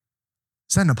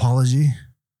 Is that an apology?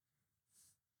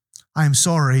 I am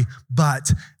sorry, but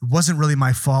it wasn't really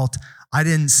my fault. I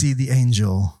didn't see the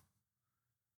angel.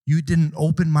 You didn't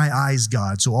open my eyes,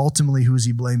 God. So ultimately, who is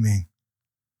he blaming?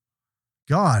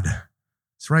 God.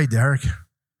 That's right, Derek.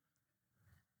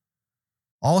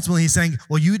 Ultimately, he's saying,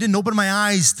 well, you didn't open my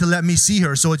eyes to let me see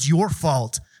her, so it's your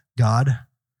fault, God.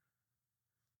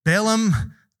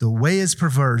 Balaam, the way is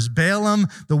perverse. Balaam,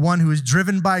 the one who is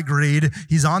driven by greed,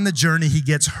 he's on the journey. He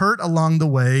gets hurt along the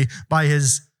way by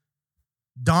his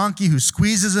donkey who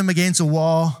squeezes him against a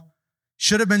wall.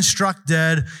 Should have been struck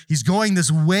dead. He's going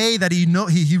this way that he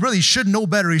really should know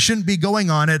better. He shouldn't be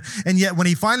going on it. And yet when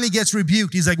he finally gets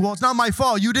rebuked, he's like, well, it's not my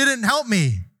fault. You didn't help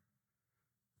me.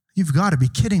 You've got to be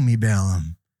kidding me,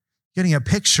 Balaam. Getting a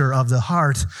picture of the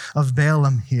heart of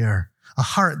Balaam here. A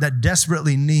heart that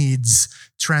desperately needs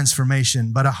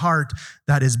transformation, but a heart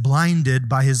that is blinded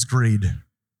by his greed.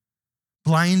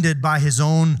 Blinded by his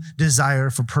own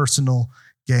desire for personal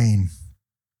gain.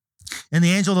 And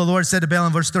the angel of the Lord said to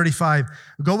Balaam, verse 35,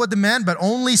 go with the men, but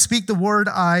only speak the word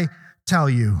I tell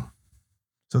you.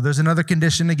 So there's another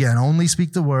condition again. Only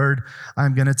speak the word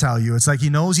I'm going to tell you. It's like he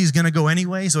knows he's going to go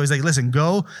anyway. So he's like, listen,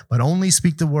 go, but only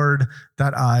speak the word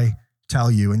that I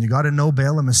tell you. And you got to know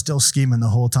Balaam is still scheming the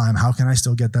whole time. How can I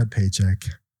still get that paycheck?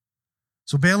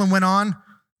 So Balaam went on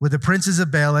with the princes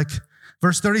of Balak.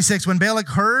 Verse 36, when Balak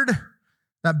heard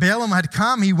that Balaam had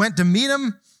come, he went to meet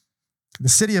him. The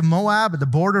city of Moab at the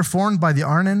border formed by the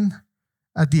Arnon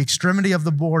at the extremity of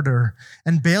the border.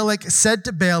 And Balak said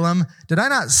to Balaam, did I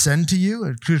not send to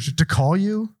you to call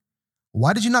you?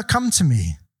 Why did you not come to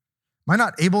me? Am I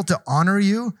not able to honor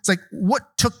you? It's like,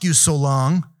 what took you so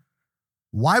long?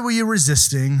 Why were you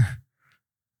resisting?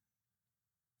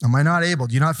 Am I not able?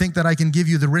 Do you not think that I can give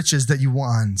you the riches that you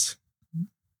want?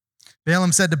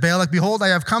 Balaam said to Balak, behold, I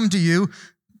have come to you.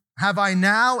 Have I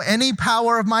now any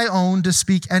power of my own to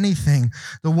speak anything?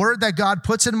 The word that God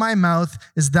puts in my mouth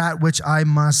is that which I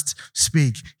must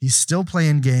speak. He's still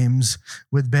playing games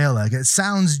with Balak. It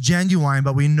sounds genuine,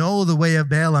 but we know the way of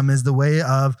Balaam is the way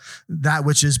of that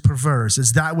which is perverse.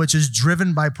 It's that which is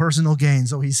driven by personal gain.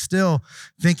 So he's still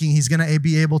thinking he's going to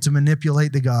be able to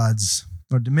manipulate the gods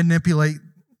or to manipulate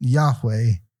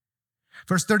Yahweh.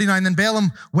 Verse 39, then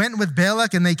Balaam went with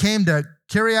Balak and they came to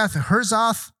Kiriath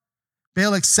Huzoth.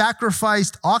 Balak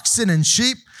sacrificed oxen and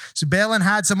sheep. So Balaam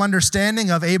had some understanding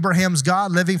of Abraham's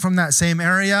God living from that same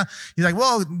area. He's like,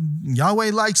 well,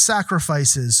 Yahweh likes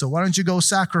sacrifices, so why don't you go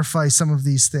sacrifice some of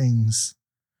these things?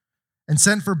 And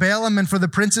sent for Balaam and for the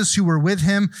princes who were with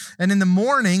him. And in the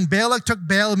morning, Balak took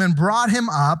Balaam and brought him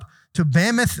up to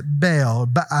Bamoth Baal.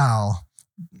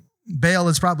 Baal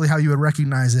is probably how you would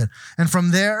recognize it. And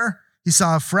from there, he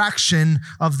saw a fraction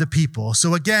of the people.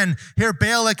 So again, here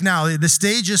Balak now, the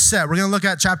stage is set. We're going to look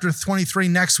at chapter 23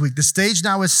 next week. The stage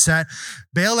now is set.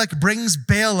 Balak brings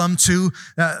Balaam to,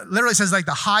 literally says like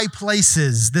the high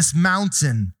places, this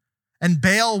mountain. And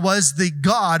Baal was the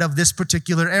god of this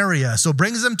particular area. So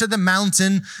brings them to the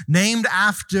mountain named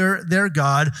after their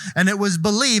god. And it was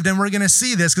believed, and we're going to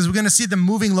see this because we're going to see the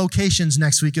moving locations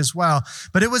next week as well.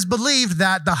 But it was believed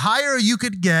that the higher you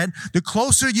could get, the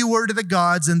closer you were to the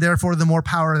gods, and therefore the more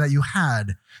power that you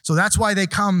had. So that's why they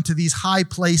come to these high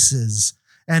places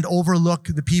and overlook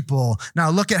the people.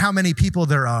 Now look at how many people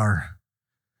there are.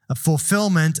 A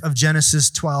fulfillment of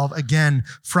Genesis 12, again,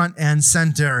 front and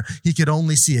center. He could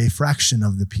only see a fraction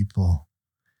of the people.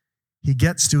 He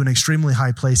gets to an extremely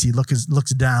high place. He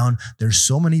looks down. There's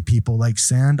so many people like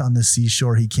sand on the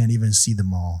seashore, he can't even see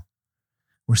them all.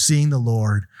 We're seeing the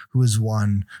Lord, who is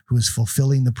one, who is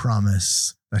fulfilling the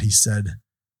promise that he said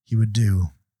he would do.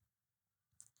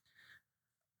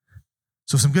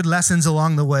 So some good lessons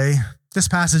along the way. This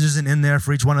passage isn't in there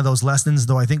for each one of those lessons,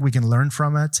 though I think we can learn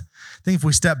from it. I think if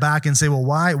we step back and say, well,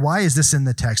 why is this in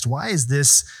the text? Why is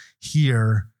this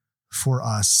here for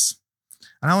us?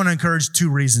 And I want to encourage two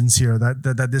reasons here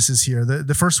that this is here.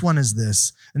 The first one is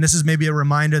this, and this is maybe a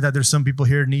reminder that there's some people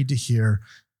here who need to hear.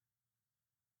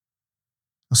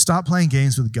 Well, stop playing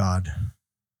games with God.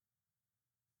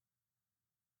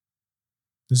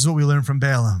 This is what we learned from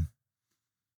Balaam.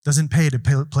 It doesn't pay to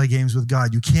play games with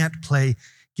God. You can't play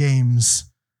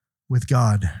games with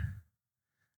God.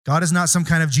 God is not some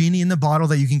kind of genie in the bottle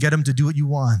that you can get him to do what you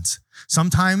want.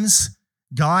 Sometimes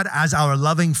God, as our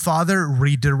loving Father,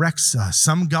 redirects us.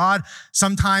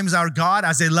 Sometimes our God,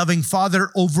 as a loving Father,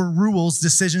 overrules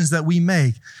decisions that we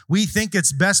make. We think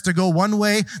it's best to go one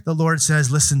way. The Lord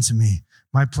says, listen to me.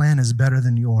 My plan is better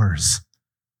than yours.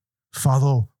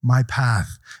 Follow my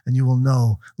path, and you will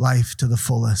know life to the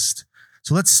fullest.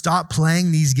 So let's stop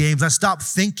playing these games. Let's stop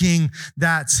thinking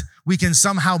that we can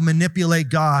somehow manipulate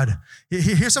God.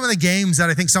 Here's some of the games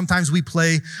that I think sometimes we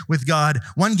play with God.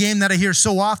 One game that I hear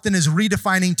so often is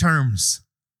redefining terms.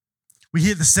 We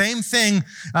hear the same thing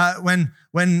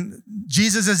when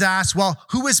Jesus is asked, well,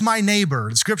 who is my neighbor?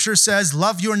 The scripture says,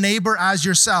 love your neighbor as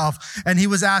yourself. And he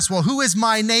was asked, well, who is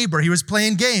my neighbor? He was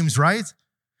playing games, right?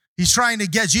 He's trying to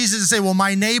get Jesus to say, well,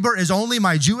 my neighbor is only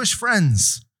my Jewish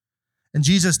friends. And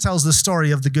Jesus tells the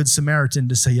story of the Good Samaritan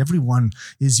to say, everyone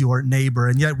is your neighbor.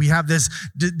 And yet we have this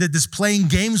playing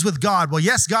games with God. Well,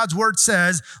 yes, God's word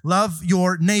says, love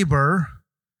your neighbor.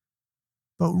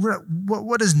 But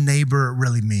what does neighbor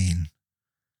really mean?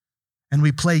 And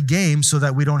we play games so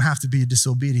that we don't have to be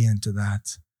disobedient to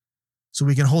that. So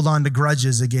we can hold on to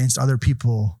grudges against other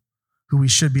people who we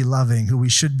should be loving, who we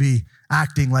should be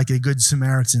acting like a good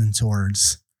Samaritan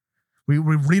towards. We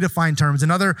redefine terms.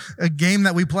 Another game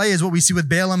that we play is what we see with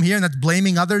Balaam here, and that's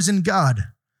blaming others and God.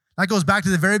 That goes back to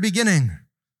the very beginning.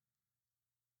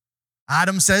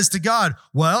 Adam says to God,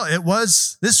 well, it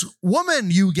was this woman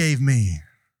you gave me.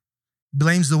 He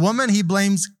blames the woman, he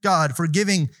blames God for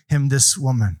giving him this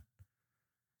woman.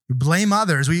 We blame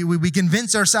others. We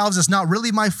convince ourselves it's not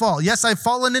really my fault. Yes, I've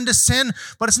fallen into sin,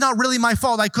 but it's not really my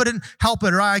fault. I couldn't help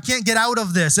it, or I can't get out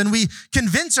of this. And we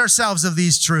convince ourselves of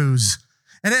these truths.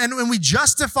 And when we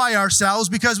justify ourselves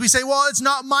because we say, well, it's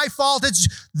not my fault,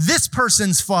 it's this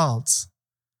person's fault.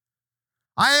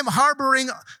 I am harboring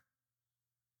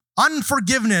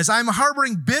unforgiveness. I'm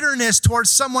harboring bitterness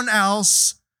towards someone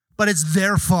else, but it's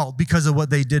their fault because of what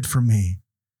they did for me.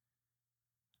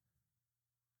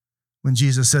 When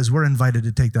Jesus says we're invited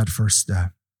to take that first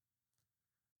step,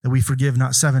 that we forgive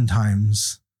not 7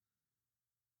 times,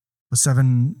 but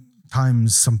 7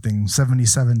 times something,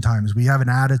 77 times. We have an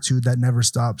attitude that never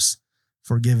stops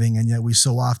forgiving, and yet we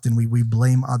so often, we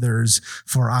blame others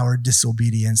for our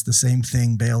disobedience. The same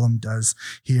thing Balaam does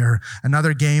here.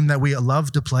 Another game that we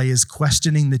love to play is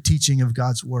questioning the teaching of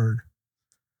God's word.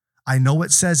 I know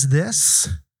it says this,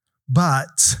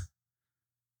 but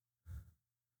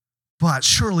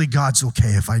surely God's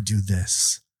okay if I do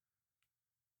this.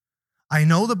 I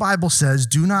know the Bible says,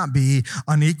 do not be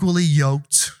unequally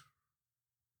yoked.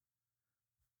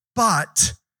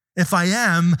 But if I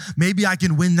am, maybe I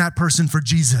can win that person for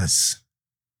Jesus.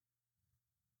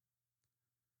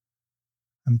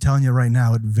 I'm telling you right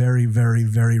now, it very, very,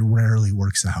 very rarely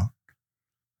works out.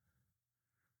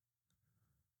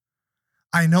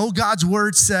 I know God's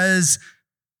word says,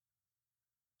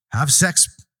 have sex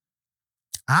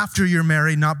after you're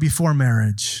married, not before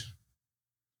marriage.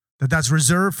 That's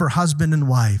reserved for husband and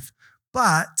wife.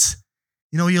 But,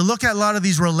 you look at a lot of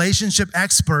these relationship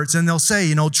experts and they'll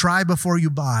say, try before you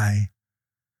buy.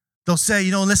 They'll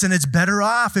say, listen, it's better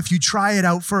off if you try it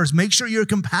out first. Make sure you're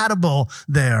compatible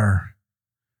there.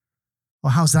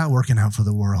 Well, how's that working out for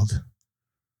the world?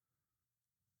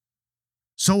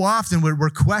 So often we're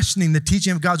questioning the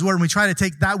teaching of God's word, and we try to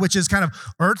take that which is kind of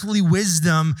earthly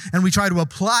wisdom and we try to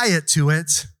apply it to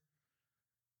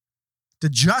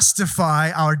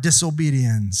justify our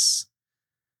disobedience.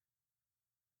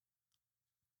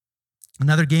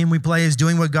 Another game we play is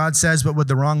doing what God says, but with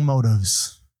the wrong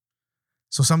motives.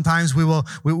 So sometimes we will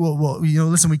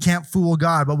listen, we can't fool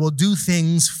God, but we'll do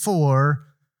things for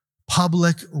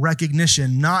public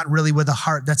recognition, not really with a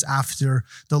heart that's after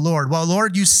the Lord. Well,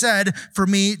 Lord, you said for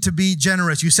me to be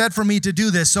generous. You said for me to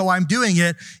do this, so I'm doing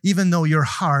it, even though your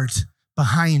heart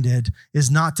behind it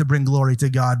is not to bring glory to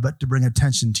God, but to bring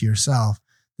attention to yourself.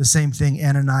 The same thing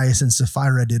Ananias and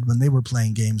Sapphira did when they were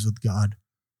playing games with God.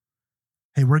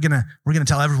 Hey, we're gonna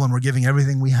tell everyone we're giving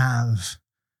everything we have,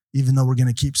 even though we're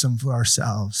gonna keep some for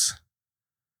ourselves.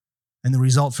 And the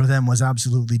result for them was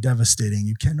absolutely devastating.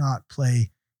 You cannot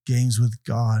play games with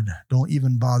God. Don't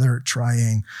even bother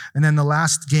trying. And then the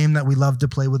last game that we love to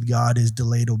play with God is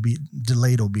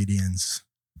delayed obedience.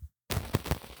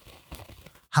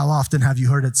 How often have you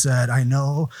heard it said, I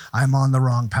know I'm on the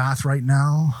wrong path right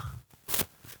now,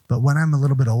 but when I'm a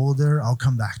little bit older, I'll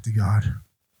come back to God.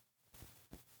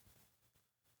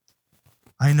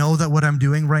 I know that what I'm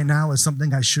doing right now is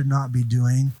something I should not be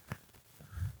doing,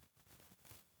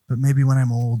 but maybe when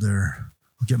I'm older,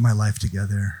 I'll get my life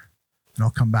together. And I'll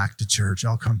come back to church.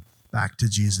 I'll come back to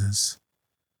Jesus.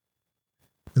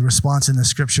 The response in the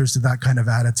scriptures to that kind of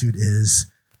attitude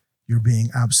is, you're being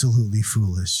absolutely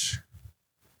foolish.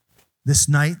 This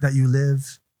night that you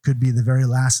live could be the very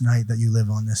last night that you live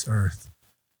on this earth.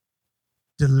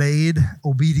 Delayed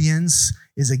obedience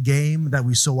is a game that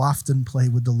we so often play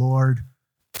with the Lord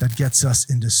that gets us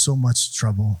into so much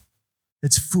trouble.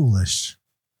 It's foolish.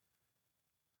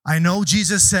 I know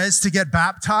Jesus says to get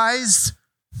baptized,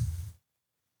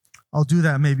 I'll do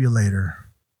that maybe later.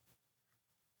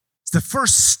 It's the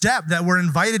first step that we're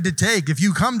invited to take. If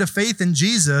you come to faith in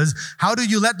Jesus, how do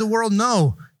you let the world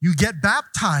know? You get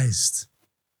baptized.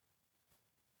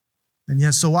 And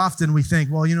yet so often we think,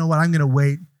 well, you know what, I'm going to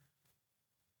wait.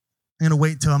 I'm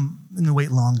going to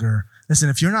wait longer. Listen,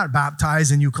 if you're not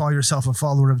baptized and you call yourself a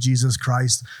follower of Jesus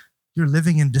Christ, you're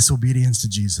living in disobedience to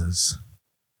Jesus.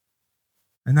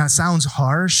 And that sounds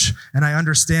harsh, and I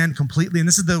understand completely. And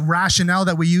this is the rationale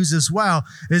that we use as well,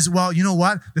 is, well, you know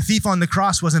what? The thief on the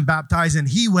cross wasn't baptized, and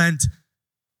he went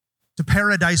to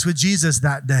paradise with Jesus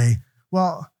that day.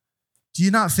 Well, do you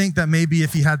not think that maybe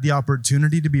if he had the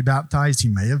opportunity to be baptized, he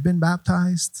may have been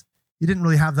baptized? He didn't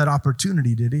really have that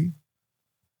opportunity, did he?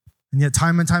 And yet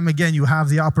time and time again, you have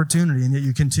the opportunity, and yet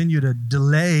you continue to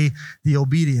delay the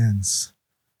obedience.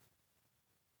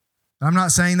 I'm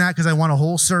not saying that because I want a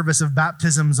whole service of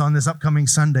baptisms on this upcoming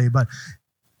Sunday, but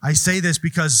I say this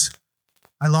because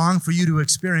I long for you to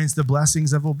experience the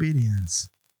blessings of obedience,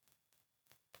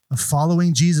 of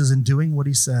following Jesus and doing what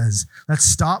he says. Let's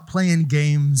stop playing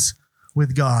games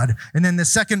with God. And then the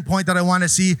second point that I want to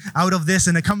see out of this,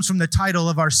 and it comes from the title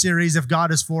of our series, If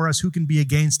God is for us, who can be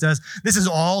against us? This is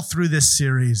all through this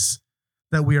series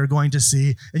that we are going to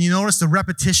see. And you notice the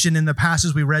repetition in the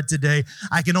passage we read today.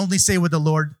 I can only say what the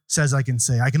Lord says I can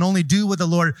say. I can only do what the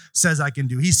Lord says I can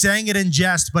do. He's saying it in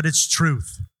jest, but it's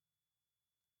truth.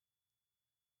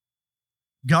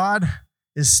 God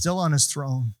is still on his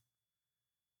throne.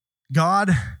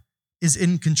 God is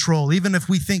in control, even if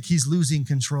we think he's losing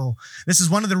control. This is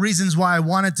one of the reasons why I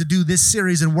wanted to do this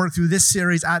series and work through this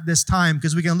series at this time,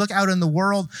 because we can look out in the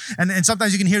world, and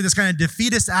sometimes you can hear this kind of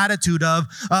defeatist attitude of,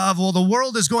 well, the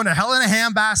world is going to hell in a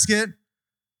handbasket.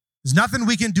 There's nothing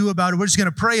we can do about it. We're just going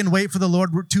to pray and wait for the Lord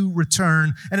to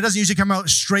return. And it doesn't usually come out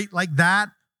straight like that,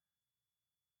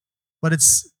 but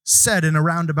it's said in a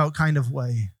roundabout kind of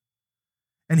way.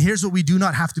 And here's what we do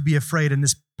not have to be afraid. And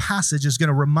this passage is going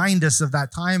to remind us of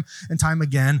that time and time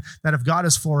again, that if God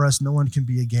is for us, no one can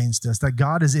be against us, that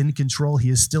God is in control. He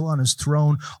is still on his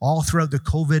throne. All throughout the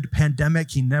COVID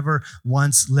pandemic, he never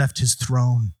once left his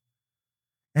throne.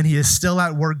 And he is still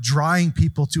at work drawing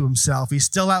people to himself. He's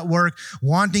still at work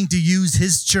wanting to use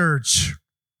his church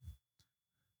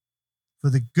for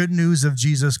the good news of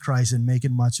Jesus Christ and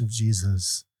making much of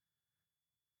Jesus.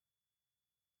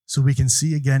 So we can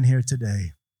see again here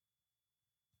today,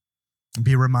 and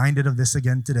be reminded of this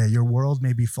again today. Your world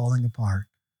may be falling apart.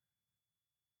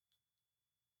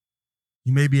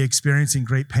 You may be experiencing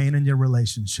great pain in your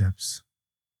relationships.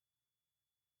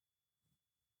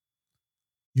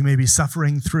 You may be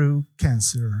suffering through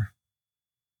cancer.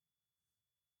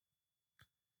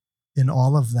 In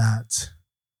all of that,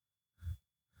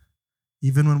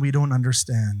 even when we don't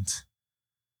understand,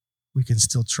 we can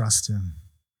still trust him.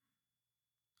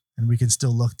 And we can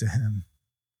still look to him.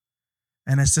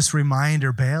 And it's this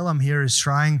reminder, Balaam here is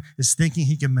thinking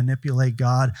he can manipulate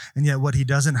God, and yet what he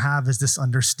doesn't have is this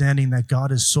understanding that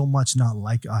God is so much not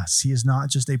like us. He is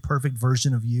not just a perfect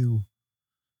version of you,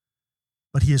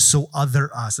 but he is so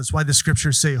other us. That's why the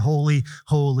scriptures say, holy,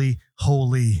 holy,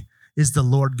 holy is the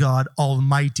Lord God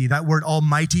Almighty. That word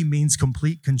almighty means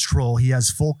complete control. He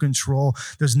has full control.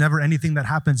 There's never anything that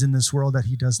happens in this world that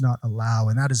he does not allow,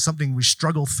 and that is something we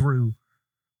struggle through.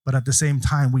 But at the same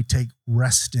time, we take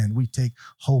rest in, we take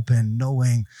hope in,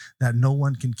 knowing that no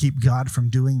one can keep God from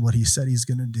doing what he said he's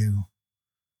going to do.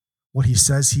 What he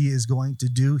says he is going to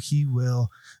do, he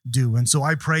will do. And so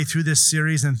I pray through this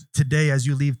series, and today, as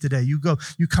you leave today, you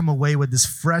come away with this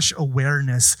fresh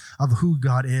awareness of who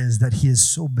God is, that he is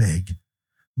so big.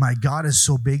 My God is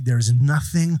so big, there's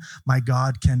nothing my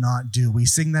God cannot do. We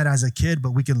sing that as a kid,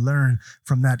 but we can learn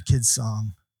from that kid's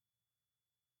song.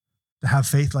 To have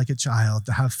faith like a child,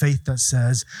 to have faith that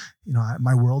says,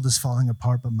 my world is falling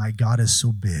apart, but my God is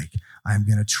so big. I am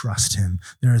going to trust him.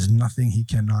 There is nothing he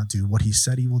cannot do. What he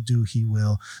said he will do, he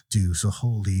will do. So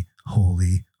holy,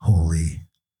 holy, holy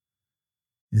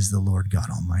is the Lord God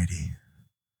Almighty.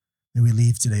 May we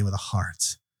leave today with a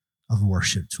heart of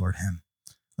worship toward him.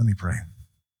 Let me pray.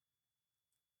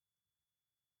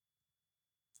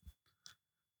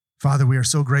 Father, we are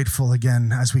so grateful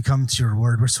again as we come to your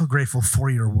word. We're so grateful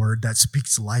for your word that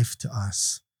speaks life to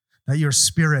us, that your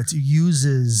Spirit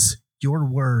uses your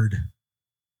word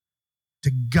to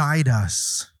guide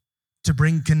us, to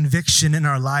bring conviction in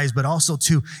our lives, but also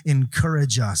to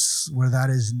encourage us where that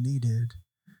is needed.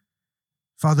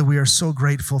 Father, we are so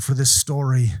grateful for this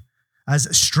story, as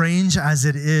strange as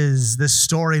it is, this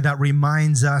story that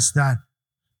reminds us that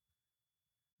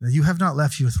you have not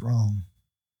left your throne.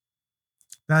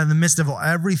 That in the midst of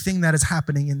everything that is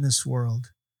happening in this world,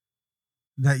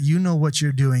 that you know what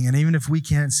you're doing. And even if we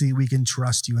can't see, we can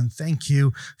trust you. And thank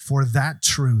you for that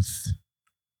truth.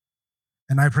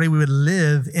 And I pray we would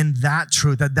live in that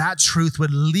truth, that truth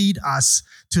would lead us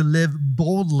to live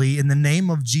boldly in the name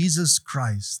of Jesus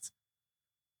Christ,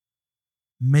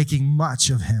 making much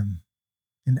of him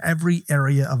in every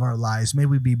area of our lives. May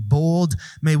we be bold.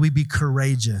 May we be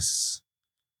courageous,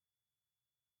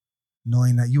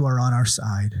 knowing that you are on our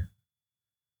side.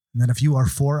 And that if you are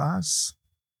for us,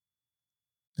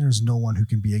 there's no one who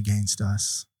can be against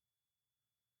us.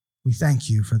 We thank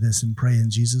you for this and pray in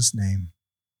Jesus' name.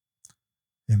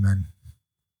 Amen.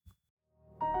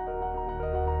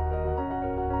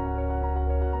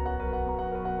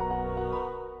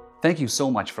 Thank you so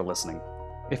much for listening.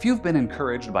 If you've been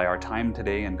encouraged by our time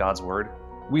today in God's Word,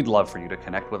 we'd love for you to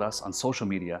connect with us on social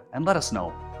media and let us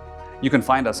know. You can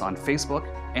find us on Facebook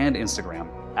and Instagram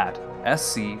at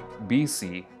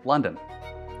SCBC London.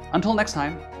 Until next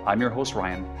time, I'm your host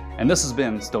Ryan, and this has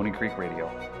been Stony Creek Radio.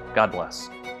 God bless.